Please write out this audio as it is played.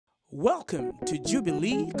Welcome to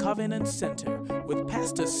Jubilee Covenant Center with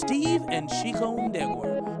Pastor Steve and Shiko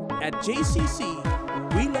Ndegwa. At JCC,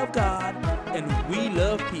 we love God and we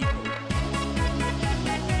love people.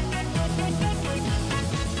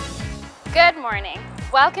 Good morning.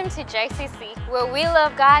 Welcome to JCC, where we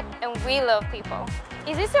love God and we love people.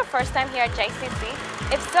 Is this your first time here at JCC?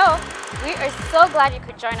 If so, we are so glad you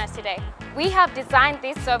could join us today. We have designed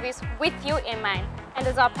this service with you in mind. And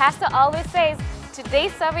as our pastor always says,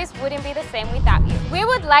 today's service wouldn't be the same without you. We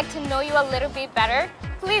would like to know you a little bit better.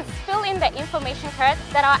 Please fill in the information card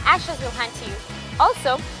that our ushers will hand to you.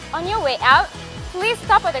 Also, on your way out, please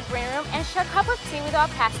stop at the green room and share a cup of tea with our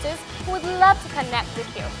pastors who would love to connect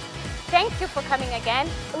with you. Thank you for coming again.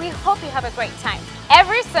 We hope you have a great time.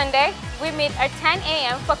 Every Sunday, we meet at 10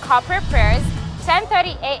 a.m. for corporate prayers,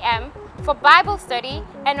 10:30 a.m. for Bible study,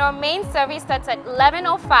 and our main service starts at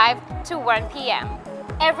 11:05 to 1 p.m.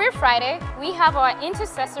 Every Friday, we have our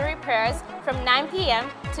intercessory prayers from 9 p.m.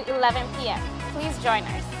 to 11 p.m. Please join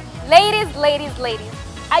us. Ladies,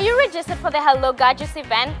 are you registered for the Hello Gorgeous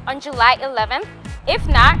event on July 11th? If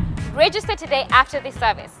not, register today after the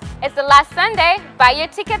service. It's the last Sunday. Buy your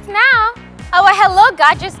tickets now. Our Hello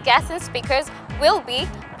Gorgeous guests and speakers will be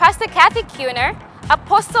Pastor Kathy Kuhner,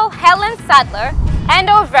 Apostle Helen Sadler, and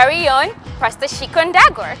our very own Pastor Shiko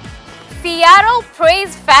Ndegwa. Seattle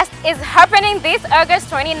Praise Fest is happening this August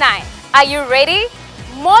 29. Are you ready?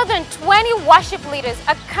 More than 20 worship leaders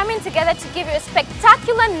are coming together to give you a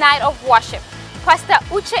spectacular night of worship. Pastor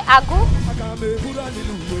Uche Agu,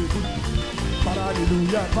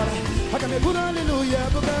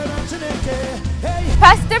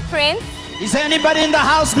 Pastor Prince, is anybody in the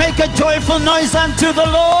house? Make a joyful noise unto the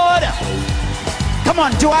Lord. Come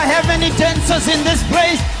on, do I have any dancers in this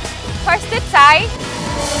place? Pastor Tai,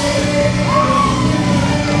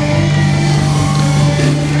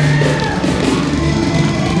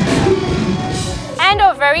 and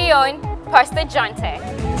our very own Pastor Jonte.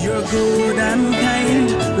 You're good and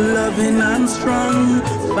kind, loving and strong,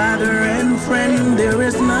 father and friend, there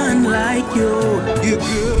is none like you. You're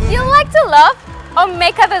good. You like to love or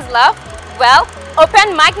make others laugh? Well,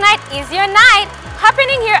 Open Mic Night is your night,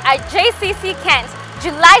 happening here at JCC Kent,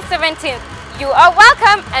 July 17th. You are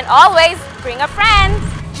welcome and always bring a friend.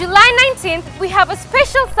 July 19th, we have a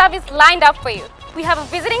special service lined up for you. We have a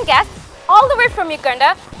visiting guest all the way from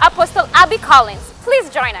Uganda, Apostle Abby Collins. Please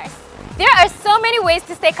join us. There are so many ways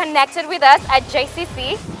to stay connected with us at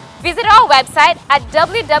JCC. Visit our website at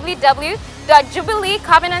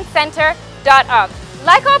www.jubileecovenantcenter.org.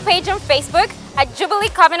 Like our page on Facebook at Jubilee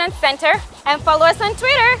Covenant Center and follow us on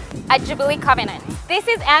Twitter at Jubilee Covenant. This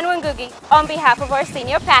is Anne Wangugi on behalf of our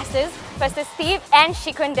senior pastors, Pastor Steve and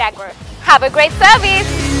Shiko Ndegwa. Have a great service!